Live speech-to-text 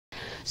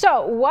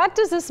So what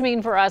does this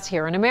mean for us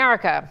here in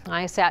America?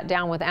 I sat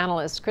down with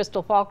analyst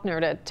Krystal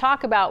Faulkner to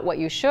talk about what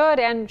you should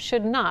and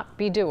should not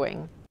be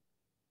doing.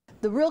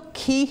 The real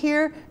key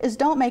here is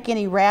don't make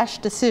any rash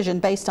decision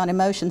based on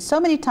emotion. So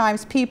many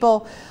times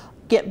people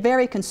get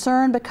very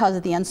concerned because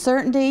of the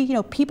uncertainty. You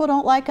know, people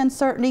don't like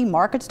uncertainty,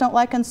 markets don't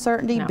like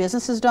uncertainty,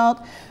 businesses don't.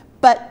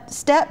 But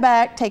step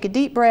back, take a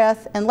deep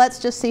breath, and let's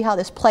just see how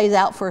this plays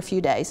out for a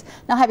few days.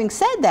 Now, having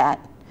said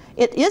that,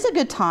 it is a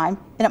good time,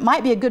 and it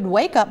might be a good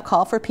wake-up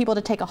call for people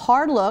to take a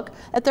hard look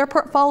at their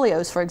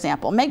portfolios, for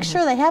example. Make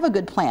sure they have a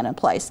good plan in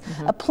place,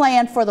 a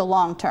plan for the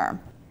long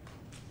term.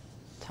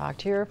 Talk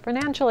to your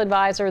financial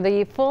advisor.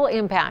 The full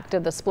impact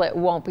of the split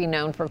won't be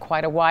known for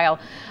quite a while.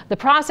 The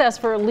process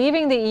for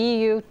leaving the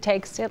EU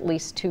takes at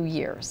least 2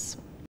 years.